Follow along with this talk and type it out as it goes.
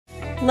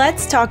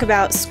Let's talk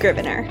about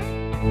Scrivener.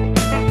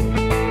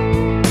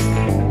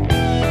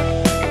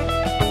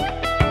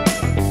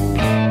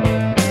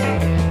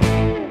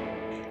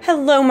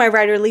 Hello, my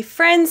writerly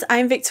friends.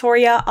 I'm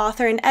Victoria,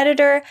 author and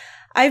editor.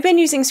 I've been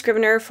using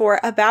Scrivener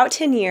for about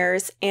 10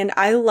 years, and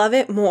I love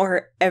it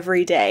more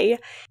every day.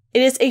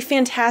 It is a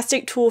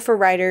fantastic tool for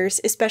writers,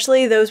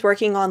 especially those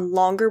working on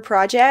longer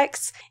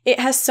projects.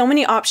 It has so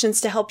many options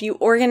to help you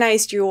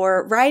organize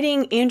your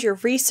writing and your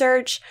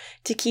research,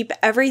 to keep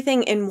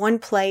everything in one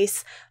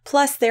place.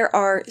 Plus, there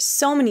are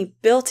so many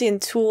built-in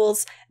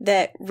tools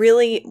that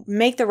really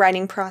make the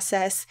writing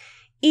process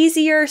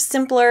easier,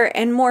 simpler,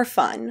 and more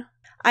fun.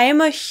 I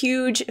am a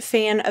huge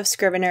fan of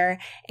Scrivener,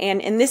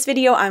 and in this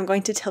video, I'm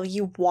going to tell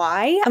you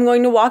why. I'm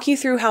going to walk you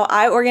through how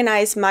I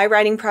organize my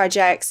writing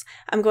projects.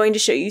 I'm going to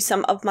show you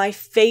some of my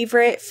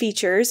favorite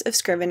features of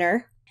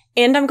Scrivener,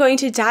 and I'm going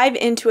to dive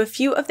into a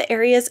few of the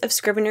areas of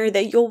Scrivener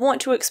that you'll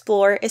want to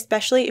explore,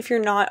 especially if you're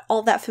not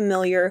all that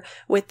familiar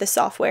with the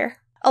software.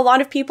 A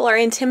lot of people are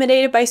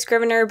intimidated by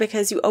Scrivener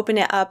because you open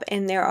it up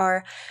and there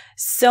are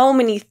so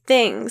many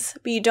things,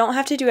 but you don't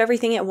have to do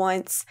everything at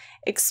once.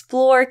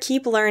 Explore,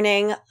 keep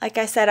learning. Like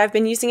I said, I've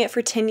been using it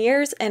for 10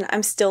 years and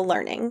I'm still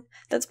learning.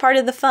 That's part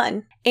of the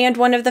fun. And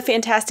one of the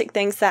fantastic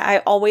things that I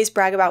always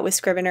brag about with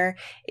Scrivener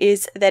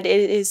is that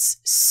it is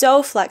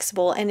so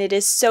flexible and it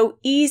is so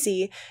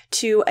easy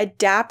to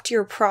adapt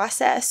your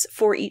process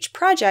for each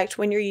project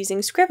when you're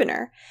using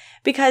Scrivener.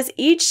 Because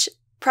each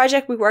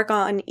project we work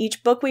on,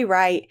 each book we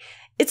write,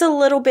 it's a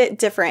little bit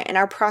different and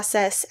our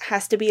process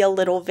has to be a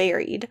little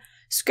varied.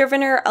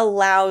 Scrivener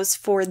allows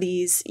for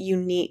these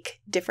unique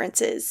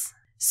differences.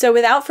 So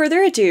without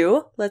further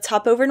ado, let's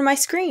hop over to my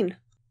screen.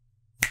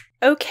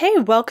 Okay,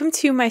 welcome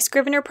to my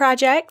Scrivener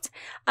project.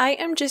 I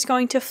am just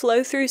going to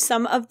flow through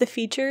some of the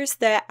features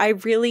that I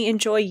really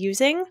enjoy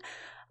using.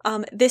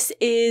 This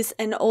is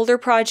an older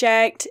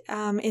project.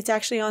 It's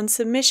actually on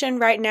submission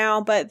right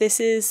now, but this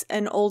is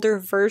an older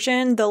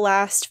version. The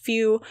last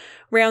few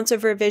rounds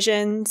of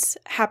revisions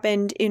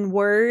happened in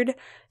Word,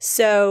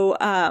 so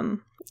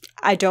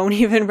I don't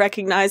even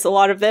recognize a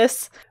lot of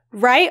this.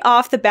 Right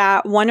off the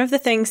bat, one of the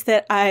things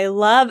that I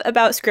love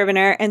about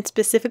Scrivener, and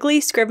specifically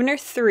Scrivener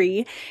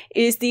 3,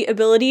 is the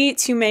ability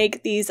to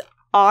make these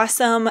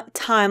awesome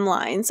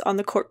timelines on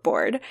the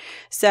corkboard.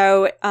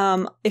 So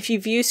if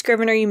you've used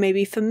Scrivener, you may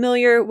be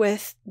familiar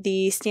with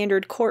the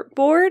standard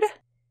corkboard,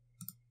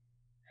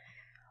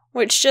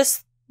 which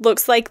just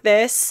looks like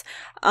this.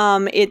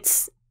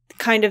 It's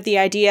kind of the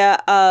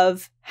idea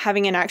of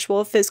having an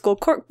actual physical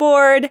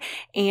corkboard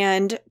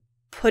and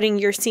putting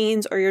your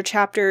scenes or your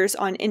chapters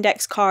on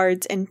index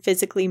cards and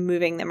physically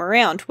moving them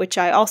around, which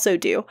I also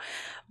do.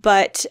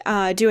 But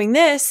doing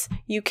this,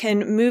 you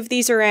can move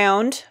these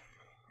around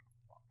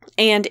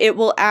and it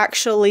will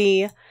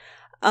actually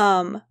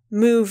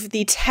move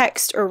the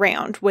text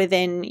around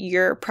within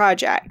your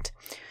project.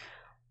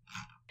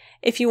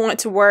 If you want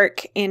to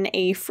work in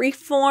a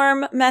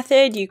freeform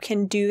method, you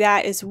can do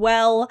that as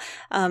well,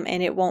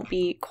 and it won't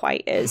be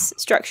quite as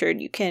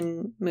structured. You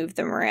can move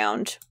them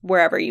around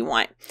wherever you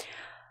want.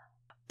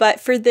 But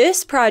for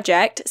this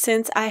project,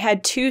 since I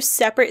had two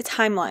separate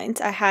timelines,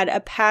 I had a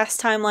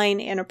past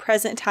timeline and a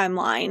present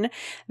timeline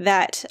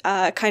that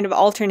kind of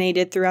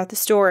alternated throughout the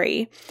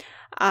story,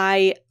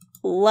 I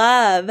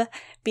love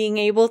being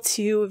able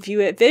to view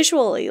it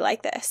visually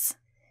like this.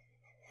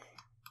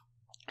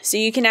 So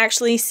you can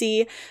actually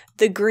see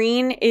the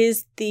green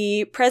is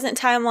the present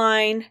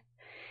timeline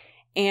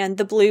and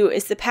the blue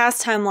is the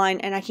past timeline,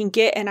 and I can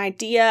get an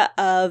idea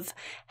of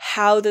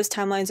how those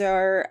timelines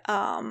are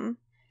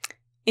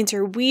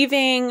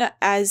interweaving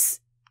as,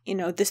 you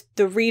know,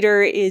 the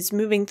reader is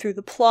moving through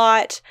the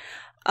plot.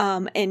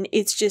 And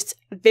it's just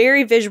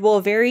very visual,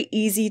 very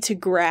easy to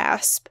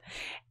grasp.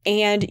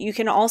 And you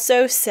can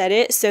also set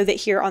it so that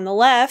here on the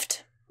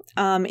left,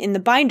 in the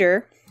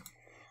binder,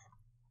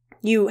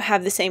 you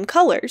have the same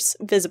colors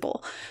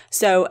visible.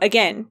 So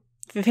again,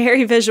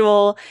 very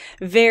visual,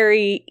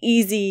 very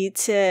easy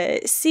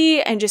to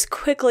see and just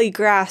quickly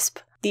grasp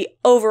the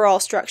overall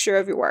structure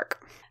of your work.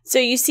 So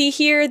you see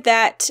here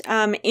that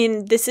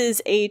this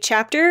is a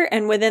chapter,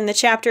 and within the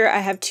chapter I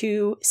have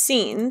two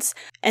scenes,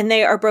 and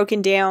they are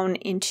broken down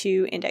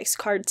into index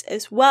cards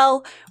as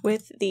well,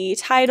 with the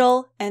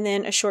title and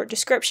then a short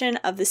description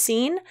of the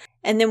scene.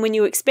 And then when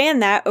you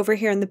expand that over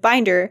here in the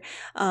binder,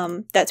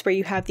 that's where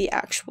you have the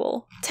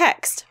actual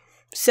text.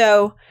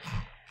 So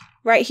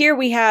right here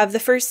we have the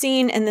first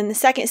scene and then the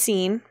second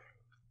scene.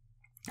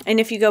 And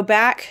if you go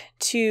back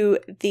to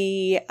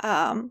the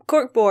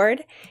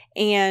corkboard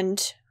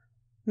and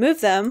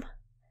move them,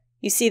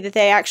 you see that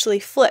they actually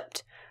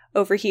flipped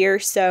over here.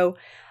 So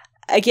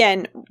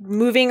again,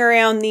 moving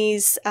around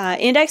these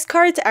index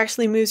cards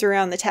actually moves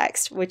around the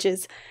text, which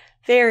is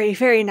very,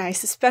 very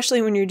nice,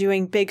 especially when you're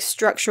doing big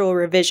structural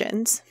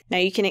revisions. Now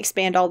you can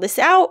expand all this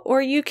out,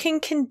 or you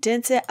can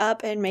condense it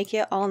up and make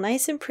it all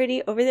nice and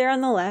pretty over there on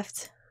the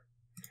left.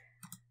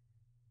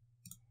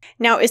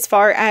 Now, as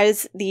far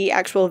as the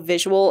actual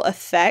visual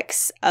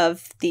effects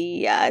of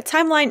the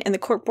timeline and the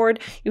corkboard,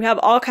 you have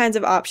all kinds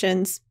of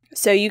options.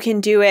 So you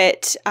can do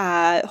it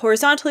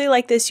horizontally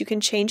like this. You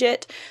can change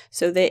it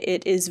so that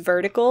it is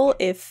vertical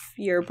if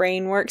your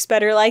brain works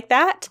better like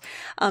that.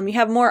 You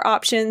have more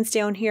options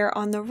down here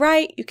on the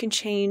right. You can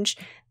change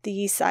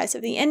the size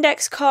of the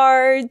index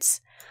cards,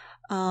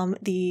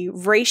 the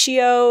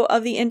ratio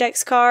of the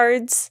index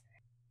cards.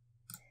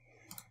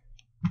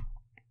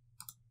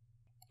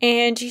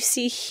 And you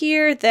see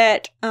here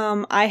that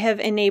I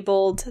have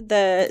enabled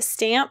the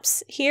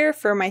stamps here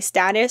for my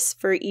status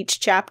for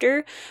each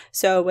chapter.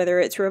 So whether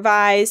it's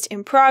revised,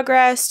 in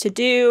progress, to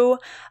do,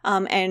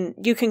 and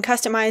you can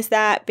customize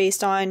that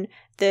based on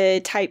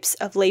the types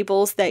of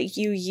labels that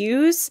you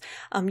use.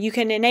 You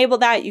can enable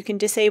that, you can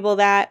disable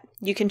that,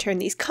 you can turn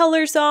these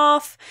colors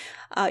off.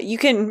 You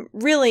can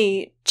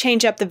really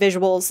change up the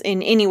visuals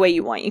in any way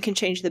you want. You can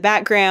change the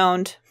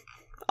background,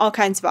 all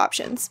kinds of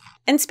options.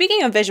 And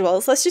speaking of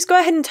visuals, let's just go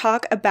ahead and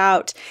talk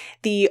about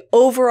the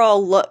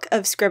overall look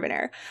of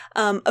Scrivener.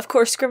 Of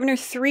course, Scrivener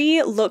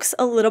 3 looks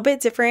a little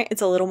bit different.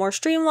 It's a little more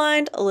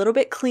streamlined, a little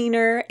bit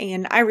cleaner,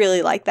 and I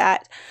really like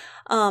that.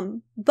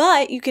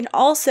 But you can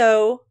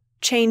also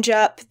change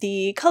up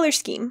the color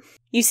scheme.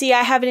 You see,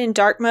 I have it in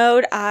dark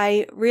mode.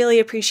 I really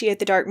appreciate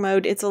the dark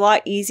mode. It's a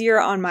lot easier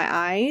on my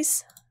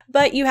eyes,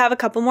 but you have a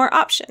couple more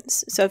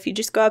options. So if you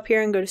just go up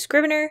here and go to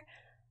Scrivener,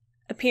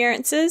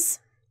 Appearances,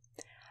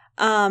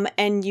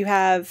 and you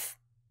have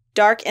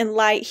dark and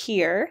light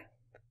here.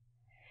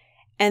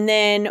 And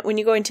then when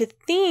you go into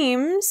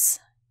themes,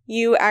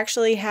 you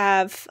actually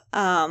have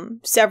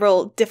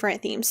several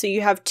different themes. So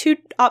you have 2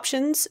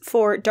 options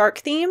for dark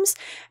themes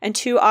and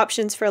 2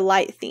 options for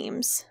light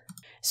themes.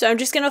 So I'm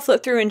just going to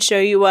flip through and show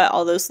you what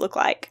all those look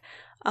like.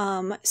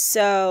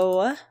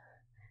 So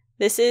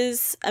this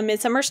is A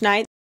Midsummer's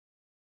Night.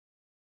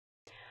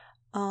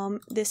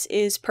 This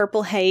is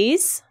Purple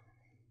Haze.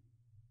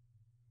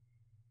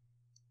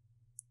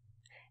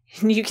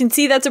 You can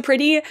see that's a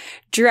pretty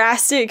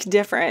drastic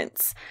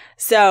difference.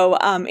 So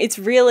it's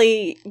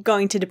really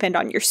going to depend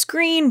on your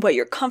screen, what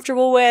you're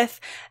comfortable with.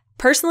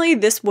 Personally,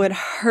 this would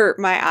hurt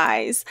my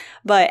eyes,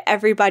 but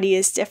everybody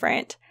is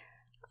different.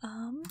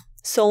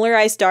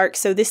 Solarized Dark.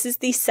 So this is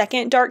the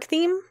second dark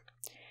theme.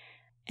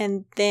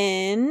 And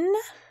then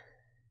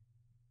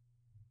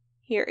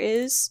here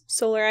is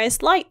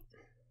Solarized Light.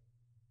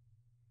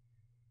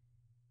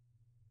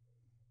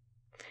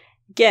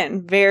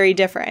 Again, very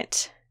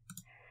different.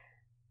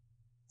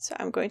 So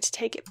I'm going to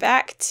take it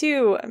back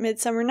to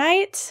Midsummer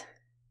Night.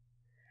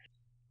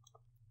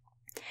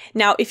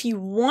 Now, if you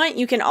want,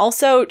 you can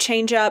also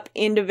change up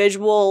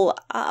individual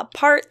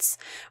parts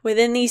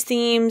within these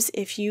themes.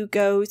 If you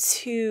go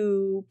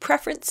to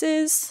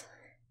Preferences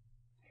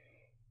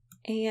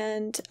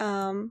and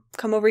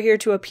come over here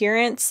to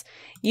Appearance,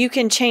 you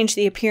can change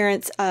the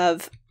appearance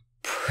of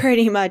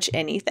pretty much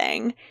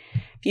anything.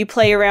 If you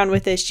play around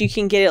with this, you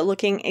can get it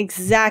looking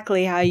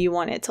exactly how you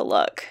want it to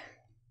look.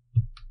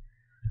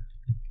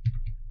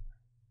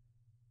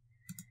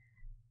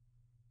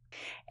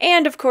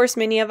 And of course,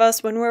 many of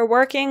us, when we're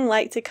working,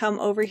 like to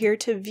come over here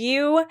to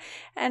View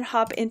and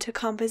hop into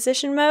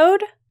Composition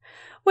mode,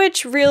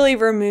 which really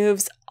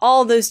removes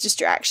all those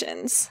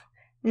distractions.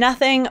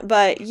 Nothing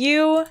but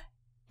you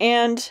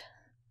and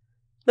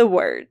the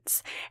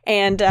words.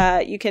 And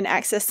you can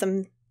access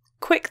some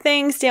quick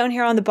things down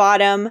here on the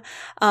bottom.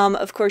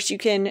 Of course, you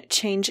can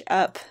change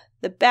up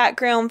the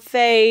background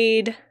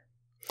fade.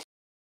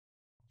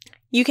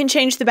 You can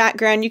change the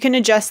background. You can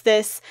adjust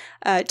this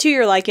to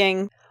your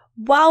liking.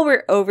 While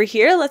we're over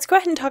here, let's go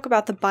ahead and talk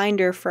about the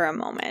binder for a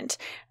moment.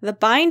 The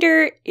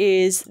binder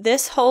is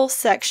this whole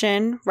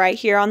section right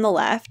here on the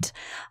left.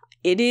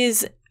 It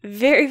is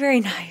very, very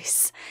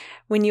nice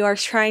when you are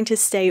trying to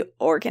stay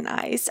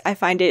organized. I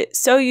find it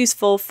so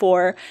useful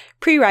for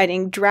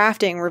pre-writing,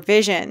 drafting,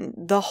 revision,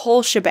 the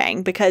whole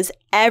shebang, because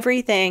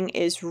everything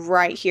is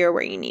right here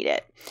where you need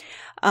it.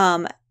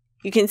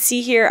 You can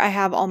see here I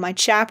have all my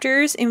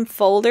chapters in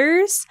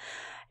folders.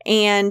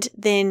 And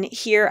then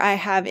here I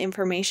have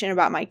information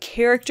about my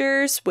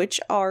characters, which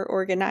are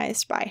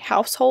organized by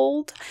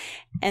household.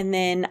 And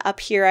then up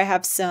here I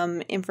have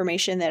some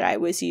information that I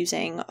was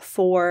using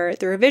for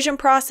the revision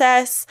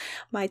process,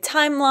 my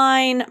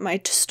timeline, my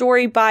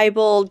story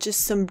Bible, just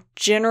some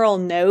general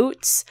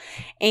notes.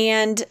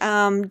 And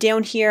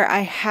down here I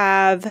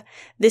have,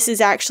 this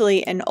is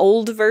actually an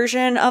old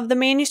version of the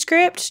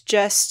manuscript,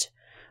 just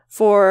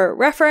for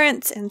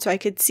reference. And so I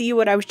could see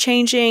what I was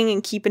changing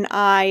and keep an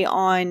eye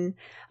on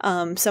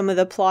some of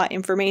the plot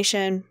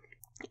information.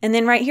 And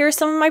then right here is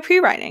some of my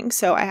pre-writing.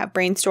 So I have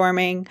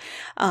brainstorming,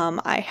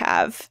 I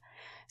have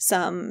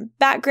some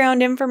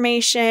background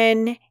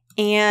information,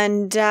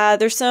 and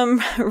there's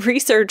some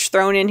research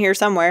thrown in here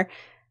somewhere.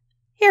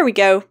 Here we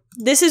go.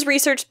 This is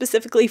research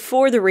specifically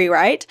for the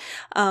rewrite.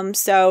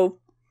 So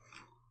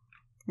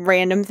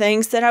random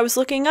things that I was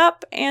looking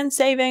up and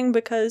saving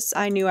because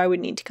I knew I would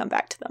need to come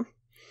back to them.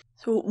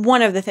 So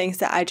one of the things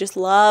that I just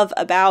love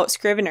about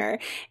Scrivener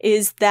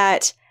is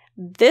that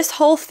this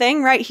whole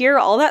thing right here,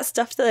 all that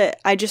stuff that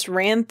I just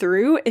ran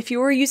through, if you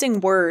were using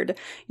Word,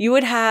 you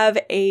would have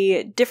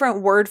a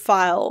different Word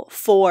file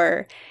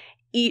for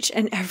each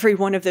and every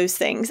one of those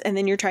things, and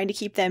then you're trying to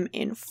keep them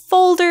in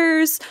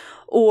folders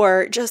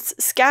or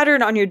just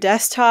scattered on your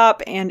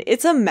desktop, and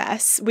it's a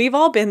mess. We've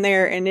all been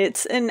there, and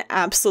it's an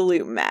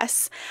absolute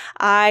mess.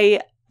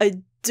 I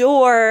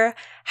adore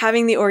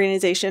having the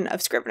organization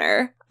of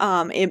Scrivener.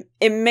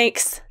 It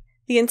makes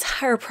the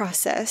entire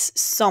process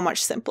so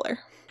much simpler.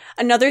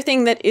 Another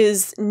thing that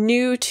is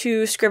new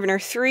to Scrivener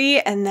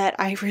 3 and that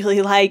I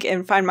really like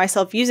and find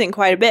myself using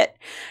quite a bit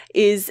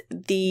is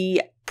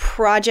the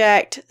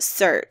project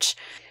search.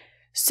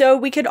 So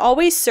we could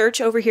always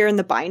search over here in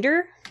the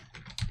binder,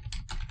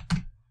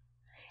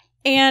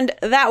 and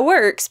that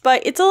works,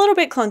 but it's a little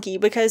bit clunky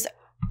because,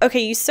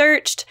 okay, you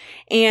searched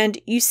and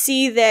you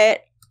see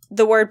that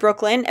the word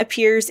Brooklyn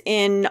appears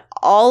in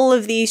all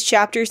of these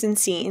chapters and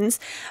scenes.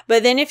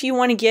 But then if you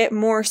want to get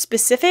more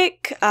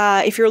specific,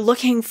 if you're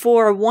looking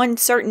for one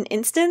certain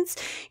instance,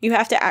 you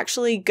have to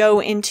actually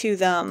go into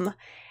them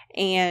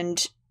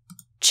and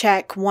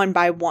check one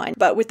by one.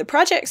 But with the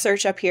project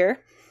search up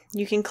here,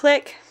 you can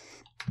click,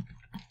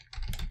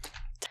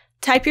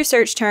 type your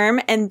search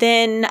term, and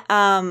then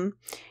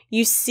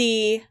you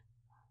see,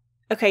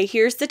 okay,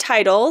 here's the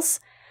titles.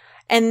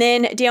 And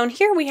then down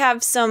here, we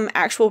have some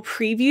actual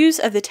previews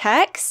of the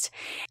text.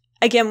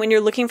 Again, when you're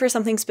looking for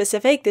something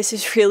specific, this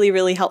is really,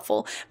 really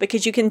helpful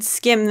because you can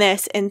skim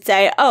this and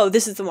say, oh,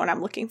 this is the one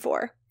I'm looking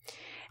for.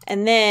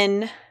 And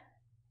then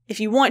if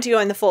you want to go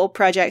in the full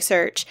project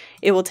search,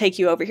 it will take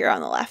you over here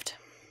on the left.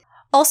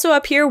 Also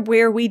up here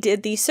where we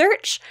did the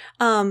search,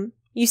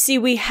 you see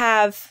we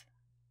have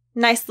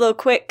nice little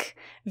quick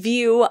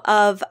view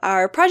of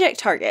our project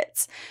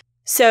targets.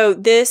 So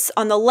this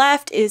on the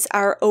left is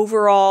our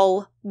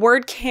overall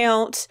word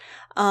count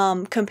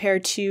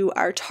compared to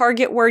our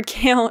target word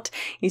count.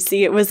 You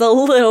see it was a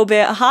little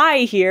bit high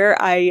here.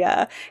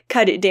 I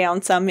cut it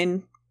down some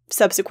in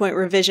subsequent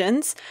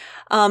revisions.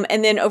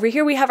 And then over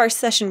here we have our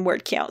session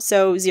word count.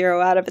 So 0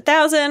 out of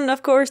 1,000.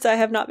 Of course, I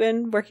have not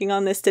been working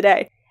on this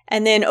today.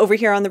 And then over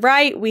here on the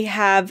right, we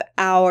have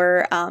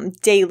our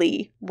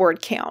daily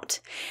word count.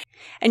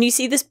 And you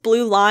see this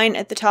blue line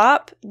at the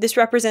top. This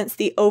represents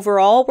the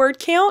overall word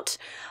count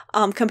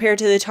compared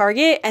to the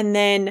target. And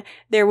then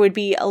there would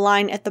be a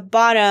line at the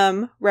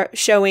bottom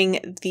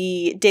showing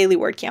the daily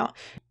word count.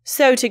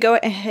 So to go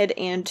ahead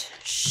and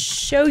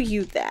show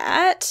you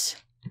that,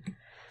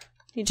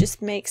 you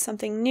just make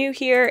something new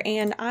here.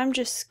 And I'm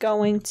just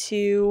going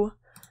to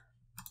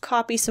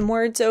copy some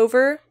words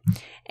over.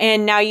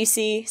 And now you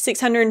see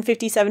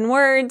 657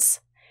 words.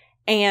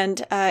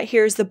 And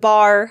here's the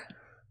bar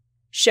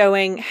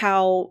showing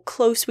how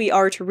close we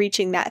are to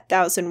reaching that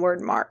 1,000-word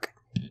mark.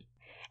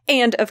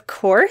 And of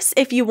course,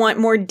 if you want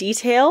more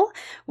detail,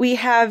 we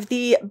have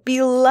the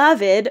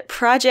beloved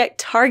Project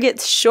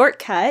Targets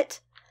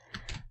shortcut.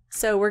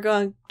 So we're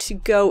going to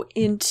go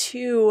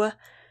into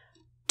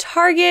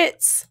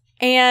Targets,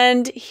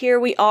 and here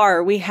we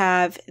are. We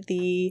have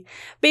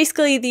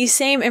basically the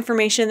same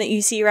information that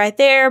you see right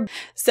there.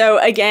 So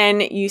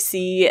again, you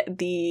see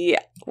the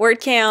word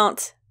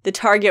count, the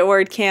target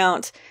word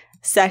count,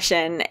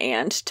 session,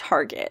 and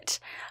target.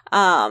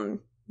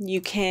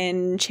 You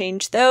can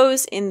change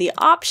those in the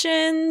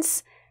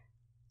options,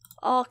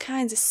 all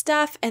kinds of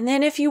stuff. And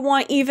then if you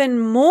want even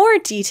more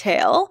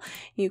detail,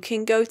 you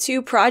can go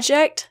to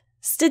Project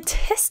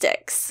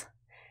Statistics.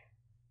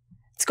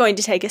 It's going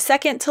to take a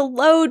second to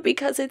load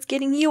because it's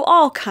getting you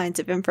all kinds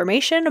of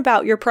information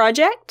about your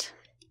project.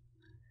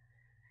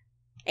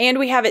 And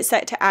we have it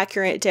set to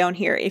accurate down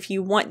here. If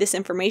you want this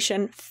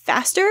information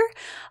faster,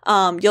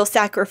 you'll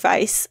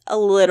sacrifice a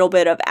little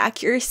bit of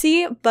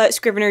accuracy, but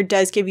Scrivener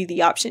does give you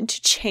the option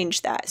to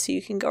change that. So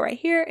you can go right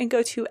here and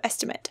go to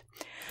estimate.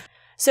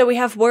 So we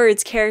have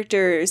words,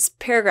 characters,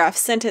 paragraphs,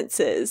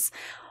 sentences,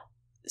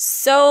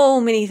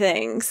 so many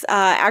things.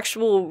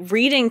 Actual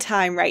reading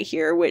time right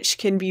here, which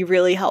can be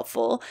really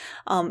helpful,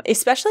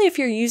 especially if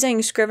you're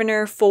using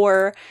Scrivener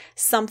for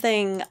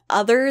something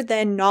other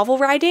than novel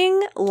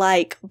writing,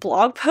 like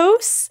blog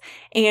posts,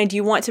 and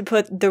you want to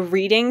put the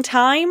reading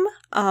time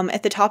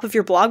at the top of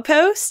your blog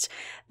post.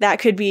 That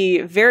could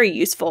be very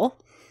useful.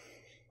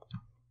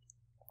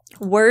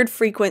 Word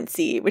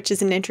frequency, which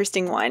is an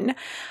interesting one.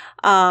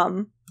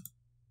 A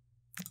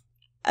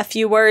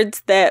few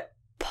words that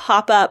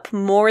pop up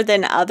more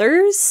than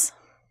others.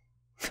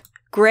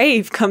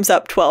 Grave comes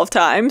up 12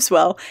 times.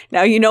 Well,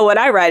 now you know what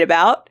I write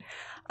about.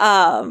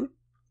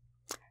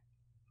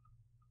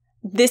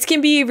 This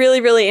can be really,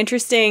 really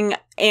interesting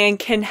and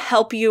can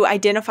help you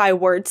identify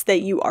words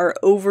that you are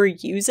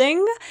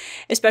overusing,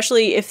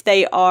 especially if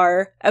they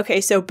are,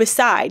 okay, so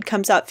beside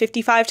comes up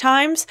 55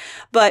 times,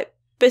 but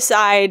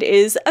beside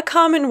is a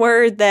common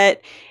word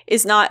that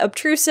is not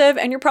obtrusive,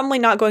 and you're probably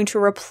not going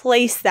to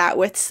replace that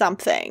with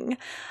something.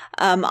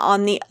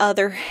 On the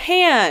other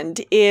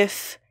hand,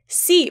 if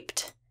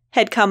seeped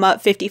had come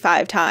up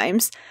 55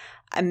 times,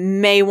 I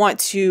may want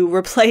to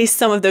replace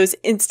some of those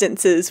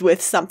instances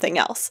with something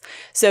else.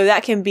 So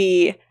that can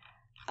be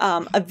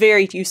a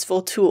very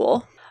useful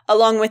tool.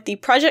 Along with the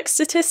project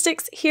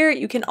statistics here,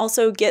 you can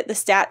also get the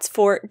stats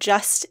for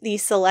just the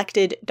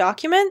selected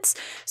documents.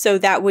 So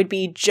that would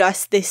be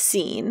just this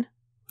scene.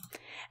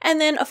 And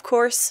then, of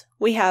course,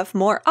 we have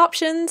more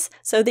options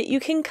so that you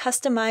can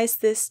customize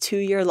this to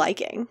your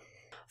liking.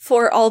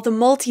 For all the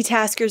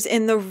multitaskers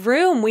in the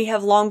room, we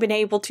have long been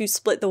able to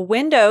split the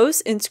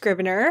windows in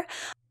Scrivener,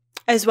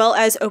 as well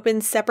as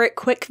open separate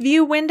quick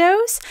view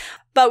windows.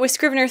 But with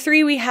Scrivener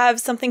 3, we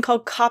have something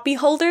called copy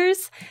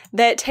holders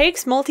that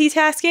takes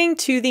multitasking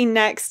to the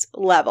next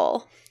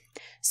level.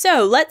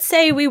 So let's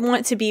say we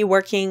want to be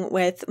working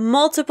with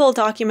multiple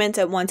documents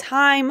at one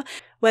time,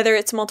 whether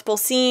it's multiple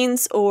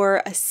scenes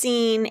or a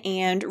scene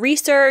and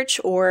research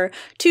or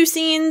 2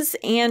 scenes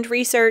and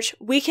research.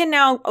 We can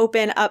now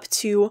open up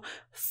to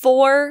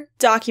 4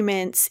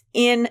 documents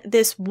in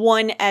this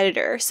one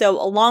editor.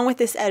 So along with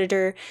this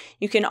editor,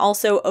 you can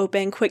also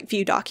open quick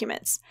view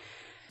documents.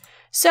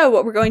 So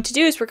what we're going to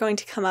do is we're going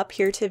to come up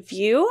here to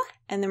view,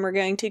 and then we're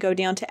going to go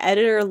down to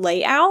editor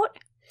layout.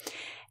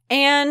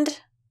 And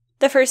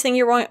the first thing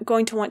you're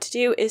going to want to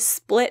do is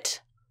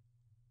split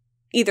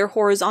either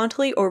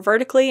horizontally or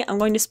vertically. I'm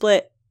going to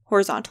split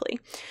horizontally.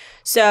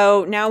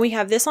 So now we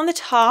have this on the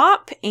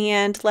top,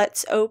 and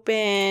let's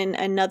open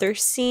another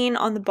scene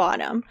on the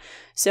bottom.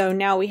 So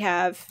now we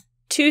have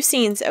 2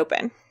 scenes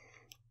open.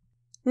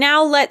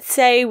 Now let's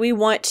say we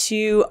want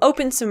to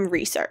open some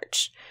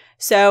research.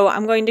 So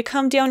I'm going to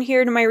come down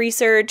here to my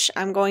research.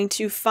 I'm going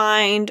to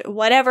find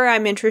whatever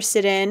I'm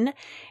interested in,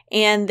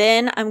 and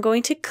then I'm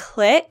going to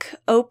click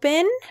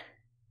open,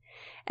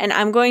 and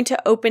I'm going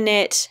to open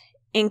it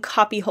in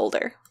copy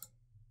holder.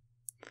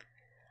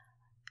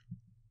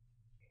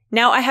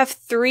 Now I have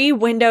 3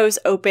 windows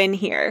open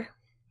here.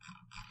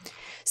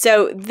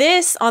 So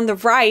this on the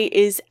right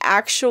is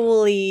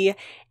actually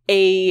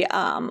a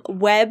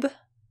web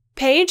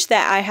page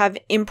that I have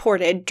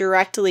imported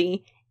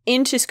directly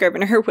into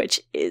Scrivener,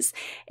 which is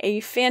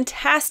a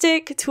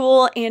fantastic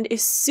tool and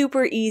is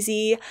super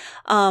easy.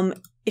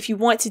 If you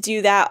want to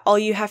do that, all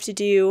you have to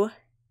do,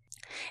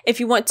 if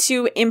you want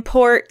to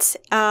import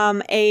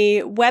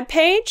a web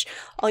page,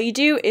 all you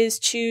do is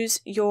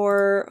choose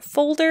your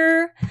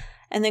folder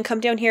and then come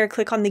down here and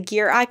click on the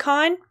gear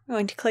icon. I'm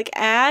going to click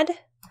Add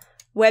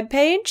Web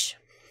Page.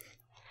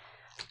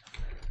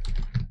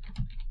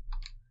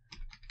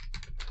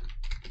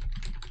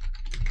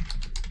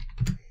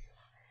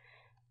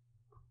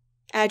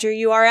 Add your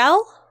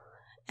URL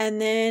and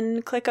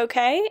then click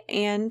OK,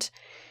 and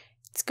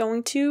it's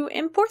going to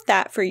import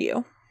that for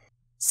you.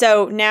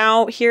 So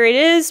now here it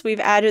is. We've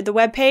added the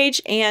web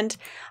page, and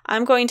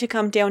I'm going to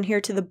come down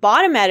here to the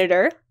bottom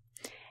editor,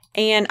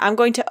 and I'm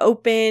going to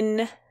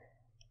open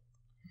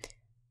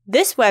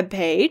this web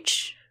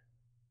page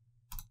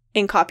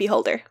in copy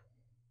holder.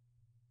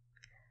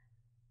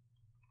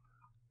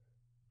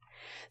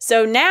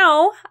 So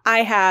now I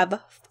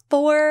have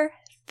 4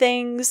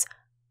 things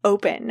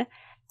open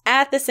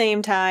at the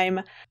same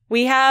time.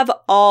 We have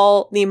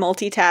all the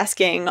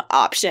multitasking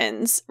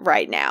options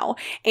right now.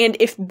 And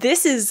if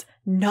this is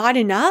not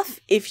enough,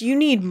 if you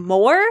need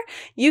more,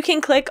 you can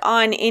click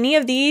on any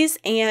of these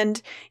and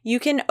you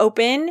can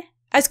open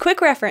as quick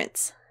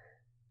reference.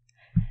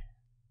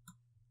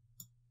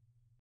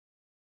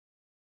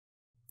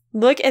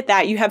 Look at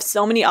that. You have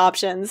so many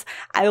options.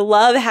 I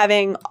love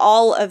having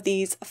all of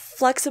these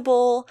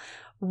flexible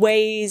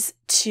ways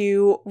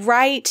to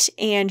write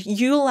and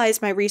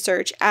utilize my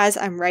research as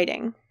I'm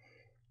writing.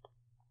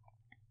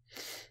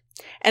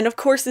 And of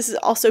course, this is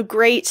also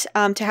great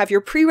to have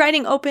your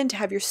pre-writing open, to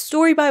have your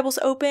story Bibles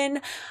open,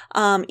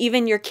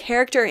 even your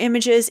character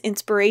images,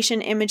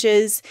 inspiration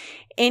images,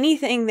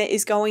 anything that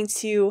is going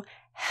to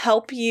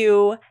help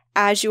you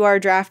as you are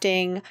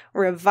drafting,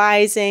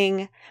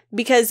 revising,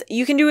 because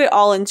you can do it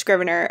all in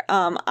Scrivener.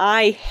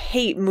 I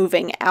hate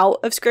moving out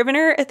of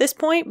Scrivener at this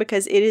point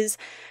because it is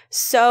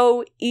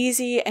so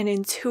easy and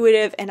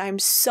intuitive, and I'm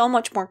so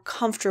much more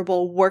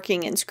comfortable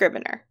working in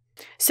Scrivener.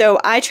 So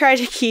I try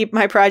to keep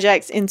my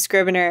projects in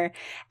Scrivener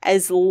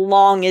as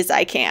long as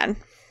I can.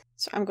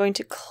 So I'm going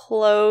to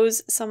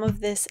close some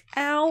of this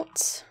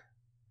out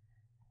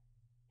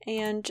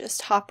and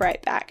just hop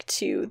right back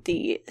to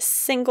the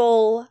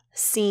single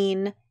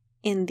scene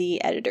in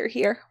the editor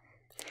here.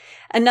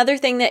 Another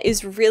thing that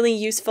is really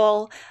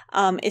useful,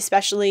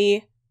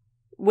 especially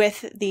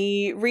with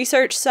the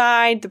research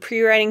side, the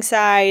pre-writing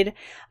side,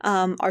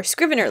 are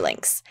Scrivener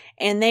links.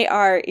 And they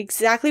are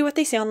exactly what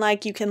they sound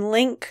like. You can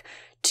link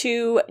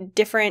to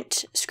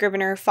different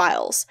Scrivener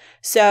files.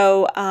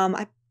 So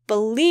I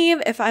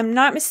believe, if I'm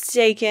not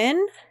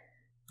mistaken,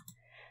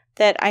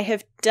 that I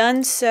have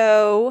done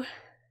so,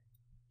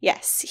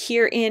 yes,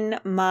 here in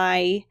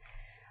my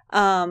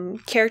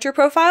character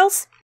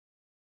profiles.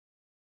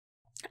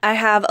 I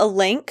have a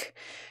link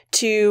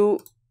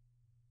to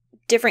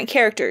different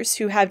characters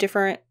who have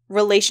different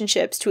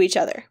relationships to each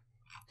other.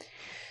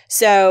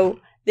 So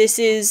this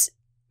is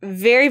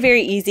very,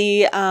 very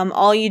easy.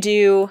 All you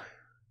do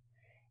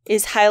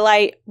is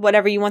highlight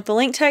whatever you want the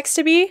link text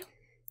to be,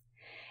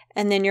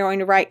 and then you're going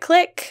to right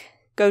click,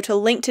 go to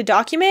link to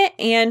document,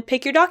 and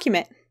pick your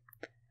document.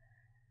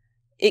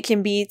 It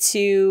can be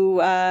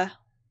to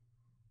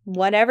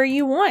whatever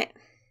you want,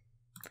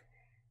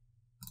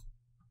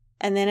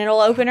 and then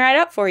it'll open right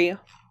up for you.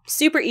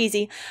 Super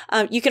easy.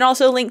 You can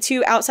also link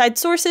to outside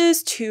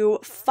sources, to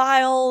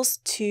files,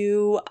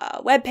 to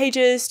web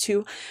pages,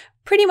 to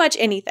pretty much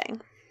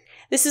anything.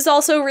 This is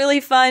also really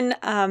fun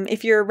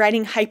if you're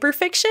writing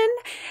hyperfiction,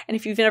 and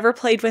if you've never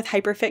played with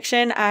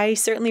hyperfiction, I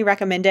certainly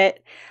recommend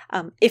it,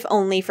 if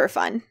only for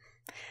fun.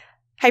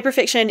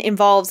 Hyperfiction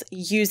involves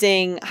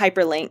using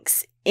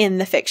hyperlinks in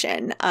the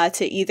fiction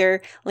to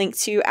either link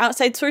to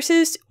outside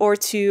sources or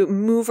to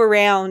move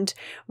around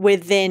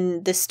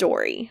within the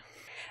story.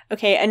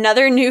 Okay,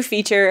 another new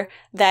feature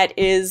that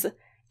is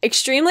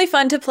extremely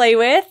fun to play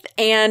with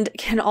and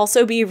can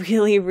also be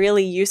really,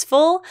 really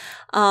useful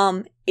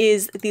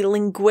is the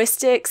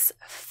linguistics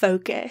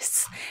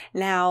focus.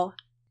 Now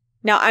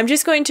I'm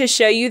just going to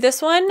show you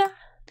this one.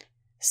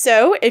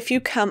 So if you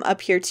come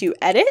up here to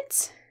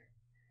edit,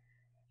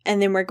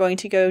 and then we're going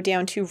to go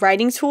down to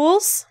writing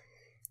tools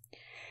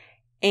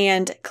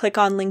and click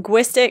on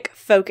linguistic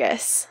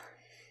focus.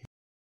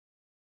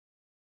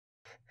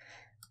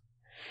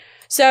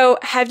 So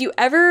have you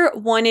ever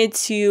wanted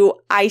to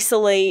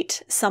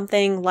isolate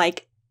something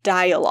like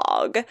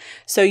dialogue?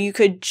 So you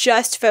could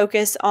just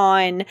focus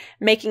on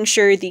making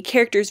sure the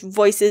characters'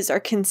 voices are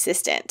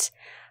consistent.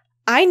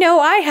 I know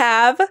I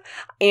have,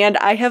 and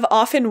I have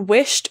often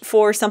wished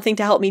for something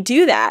to help me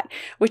do that,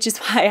 which is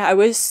why I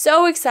was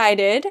so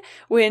excited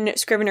when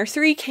Scrivener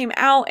 3 came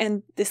out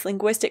and this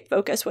linguistic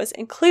focus was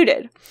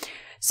included.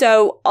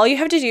 So all you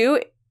have to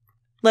do,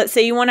 let's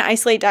say you want to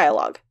isolate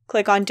dialogue,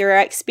 click on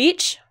direct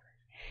speech,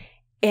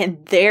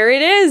 and there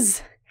it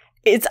is.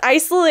 It's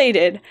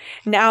isolated.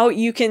 Now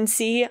you can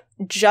see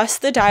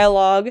just the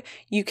dialogue.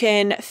 You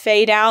can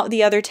fade out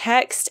the other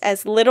text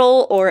as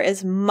little or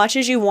as much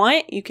as you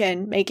want. You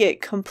can make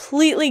it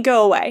completely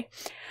go away.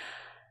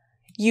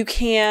 You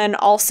can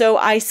also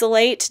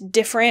isolate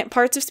different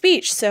parts of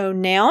speech. So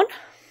noun,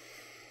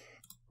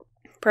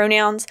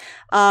 pronouns.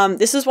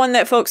 This is one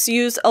that folks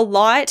use a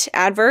lot,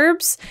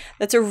 adverbs.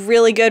 That's a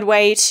really good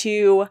way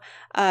to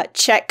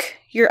check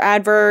your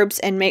adverbs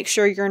and make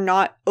sure you're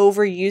not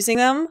overusing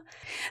them.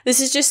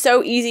 This is just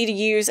so easy to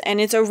use,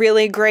 and it's a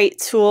really great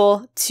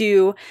tool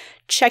to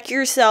check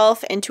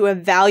yourself and to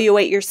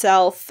evaluate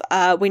yourself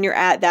when you're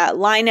at that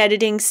line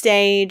editing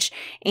stage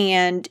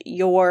and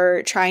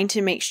you're trying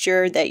to make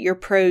sure that your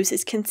prose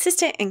is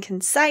consistent and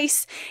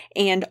concise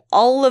and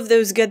all of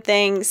those good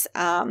things.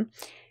 And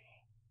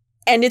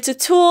it's a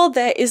tool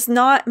that is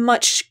not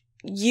much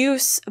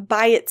use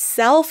by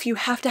itself. You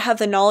have to have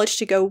the knowledge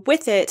to go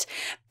with it,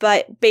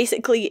 but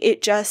basically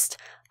it just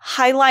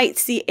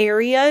highlights the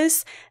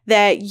areas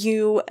that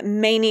you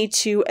may need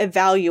to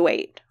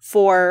evaluate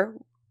for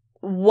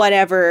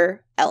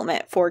whatever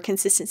element, for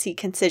consistency,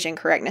 concision,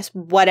 correctness,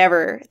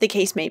 whatever the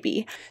case may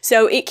be.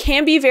 So it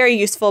can be very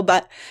useful,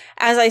 but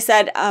as I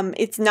said,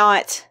 it's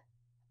not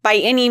by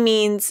any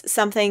means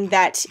something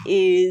that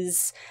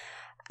is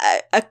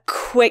a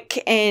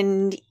quick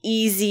and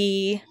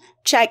easy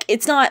check.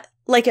 It's not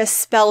like a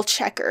spell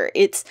checker.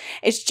 It's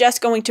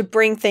just going to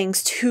bring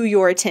things to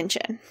your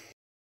attention.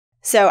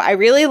 So I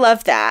really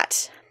love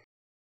that.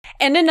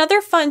 And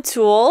another fun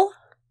tool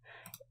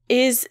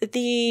is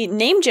the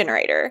name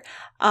generator.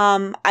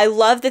 I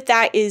love that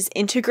that is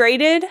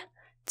integrated.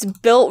 It's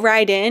built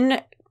right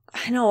in.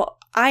 I know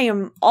I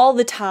am all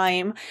the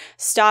time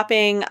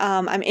stopping.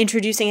 I'm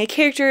introducing a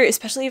character,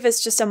 especially if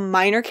it's just a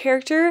minor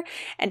character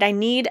and I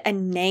need a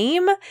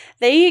name.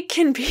 They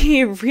can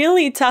be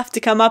really tough to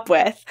come up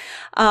with.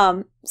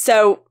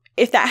 So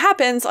if that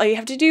happens, all you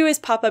have to do is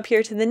pop up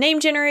here to the name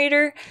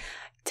generator,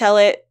 tell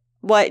it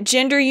what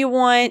gender you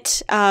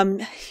want.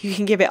 You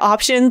can give it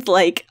options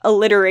like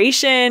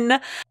alliteration,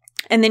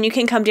 and then you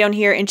can come down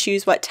here and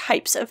choose what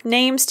types of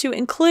names to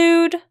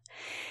include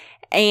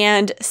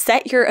and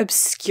set your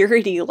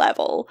obscurity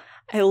level.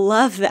 I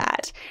love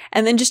that.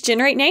 And then just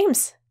generate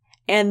names.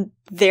 And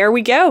there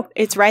we go.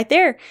 It's right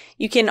there.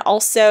 You can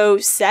also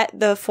set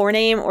the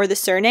forename or the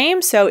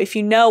surname. So if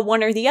you know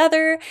one or the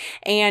other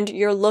and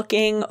you're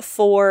looking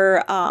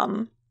for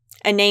a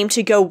name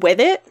to go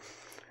with it,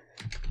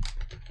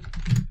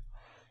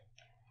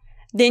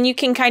 then you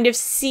can kind of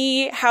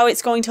see how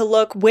it's going to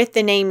look with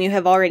the name you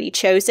have already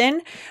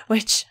chosen,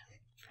 which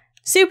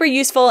super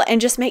useful and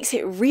just makes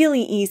it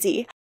really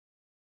easy.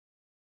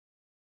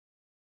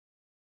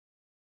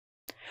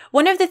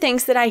 One of the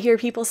things that I hear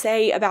people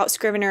say about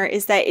Scrivener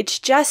is that it's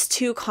just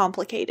too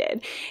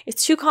complicated.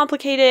 It's too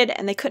complicated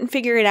and they couldn't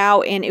figure it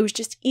out, and it was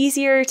just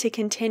easier to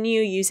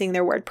continue using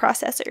their word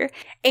processor.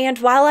 And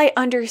while I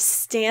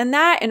understand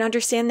that and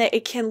understand that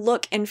it can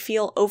look and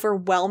feel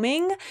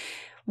overwhelming,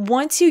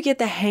 once you get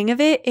the hang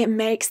of it, it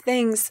makes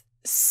things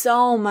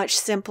so much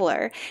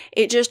simpler.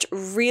 It just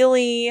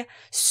really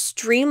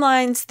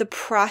streamlines the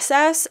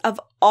process of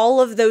all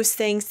of those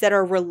things that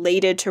are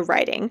related to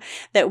writing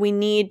that we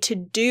need to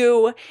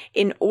do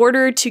in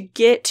order to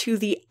get to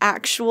the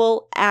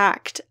actual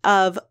act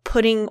of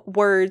putting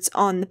words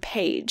on the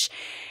page.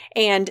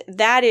 And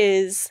that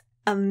is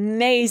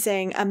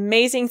amazing,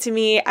 amazing to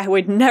me. I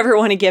would never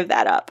want to give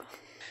that up.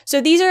 So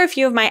these are a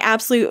few of my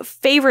absolute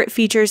favorite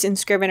features in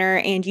Scrivener,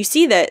 and you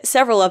see that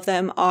several of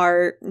them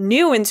are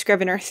new in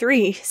Scrivener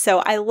 3, so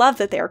I love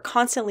that they are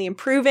constantly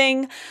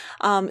improving.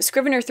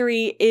 Scrivener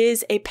 3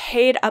 is a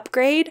paid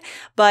upgrade,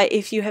 but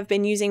if you have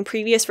been using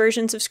previous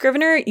versions of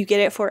Scrivener, you get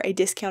it for a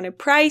discounted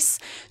price.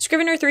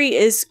 Scrivener 3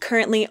 is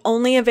currently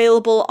only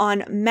available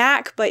on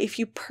Mac, but if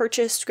you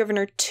purchase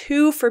Scrivener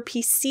 2 for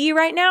PC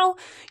right now,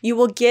 you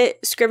will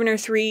get Scrivener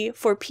 3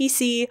 for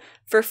PC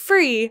for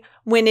free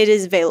when it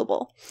is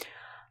available.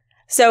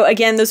 So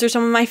again, those are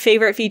some of my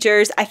favorite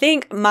features. I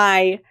think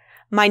my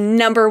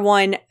number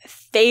one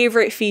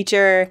favorite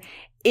feature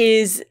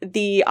is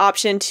the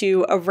option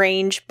to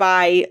arrange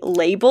by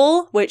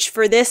label, which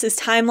for this is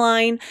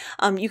timeline.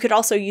 You could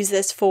also use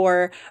this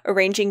for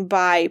arranging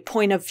by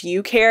point of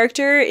view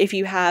character. If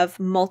you have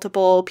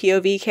multiple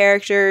POV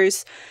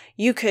characters,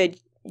 you could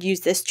use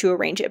this to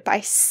arrange it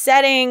by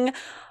setting,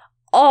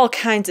 all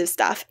kinds of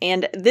stuff.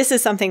 And this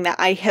is something that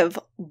I have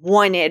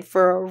wanted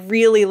for a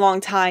really long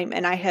time,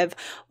 and I have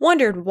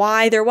wondered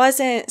why there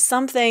wasn't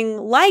something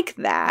like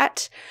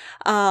that,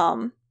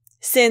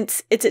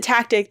 since it's a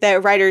tactic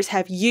that writers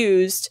have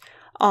used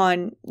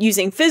on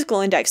using physical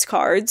index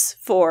cards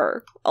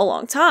for a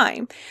long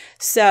time.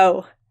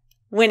 So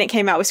when it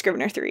came out with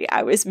Scrivener 3,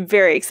 I was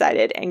very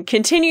excited and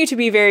continue to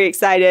be very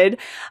excited.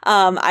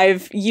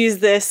 I've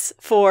used this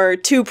for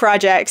 2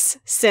 projects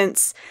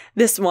since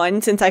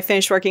I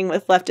finished working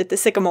with Left at the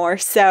Sycamore.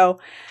 So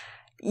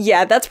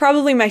yeah, that's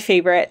probably my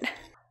favorite.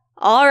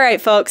 All right,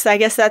 folks, I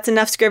guess that's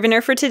enough Scrivener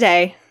for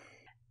today.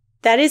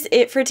 That is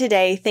it for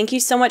today. Thank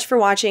you so much for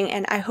watching,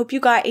 and I hope you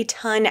got a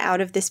ton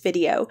out of this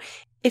video.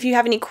 If you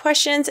have any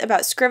questions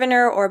about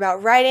Scrivener or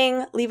about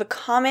writing, leave a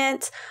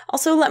comment.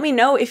 Also, let me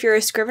know if you're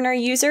a Scrivener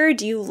user.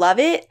 Do you love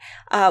it?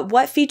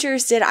 What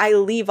features did I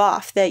leave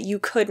off that you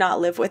could not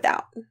live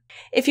without?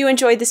 If you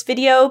enjoyed this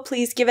video,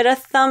 please give it a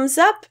thumbs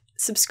up,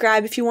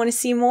 subscribe if you want to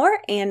see more,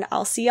 and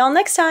I'll see y'all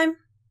next time.